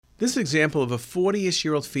This is an example of a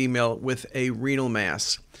 40-ish-year-old female with a renal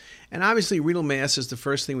mass. And obviously, renal mass is the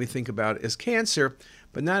first thing we think about as cancer,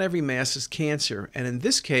 but not every mass is cancer. And in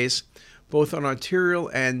this case, both on arterial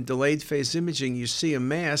and delayed phase imaging, you see a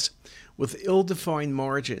mass with ill-defined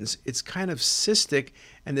margins. It's kind of cystic,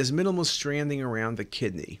 and there's minimal stranding around the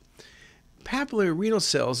kidney. Papillary renal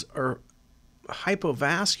cells are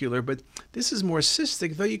hypovascular, but this is more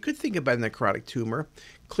cystic, though you could think about a necrotic tumor.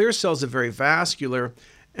 Clear cells are very vascular,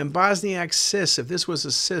 and Bosniak cysts, if this was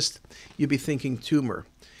a cyst, you'd be thinking tumor.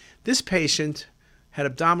 This patient had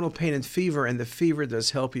abdominal pain and fever, and the fever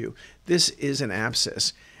does help you. This is an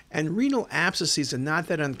abscess. And renal abscesses are not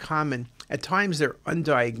that uncommon. At times they're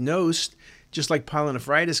undiagnosed, just like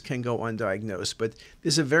pyelonephritis can go undiagnosed. But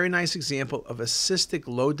this is a very nice example of a cystic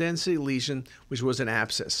low-density lesion, which was an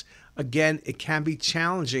abscess. Again, it can be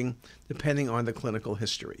challenging depending on the clinical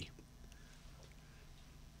history.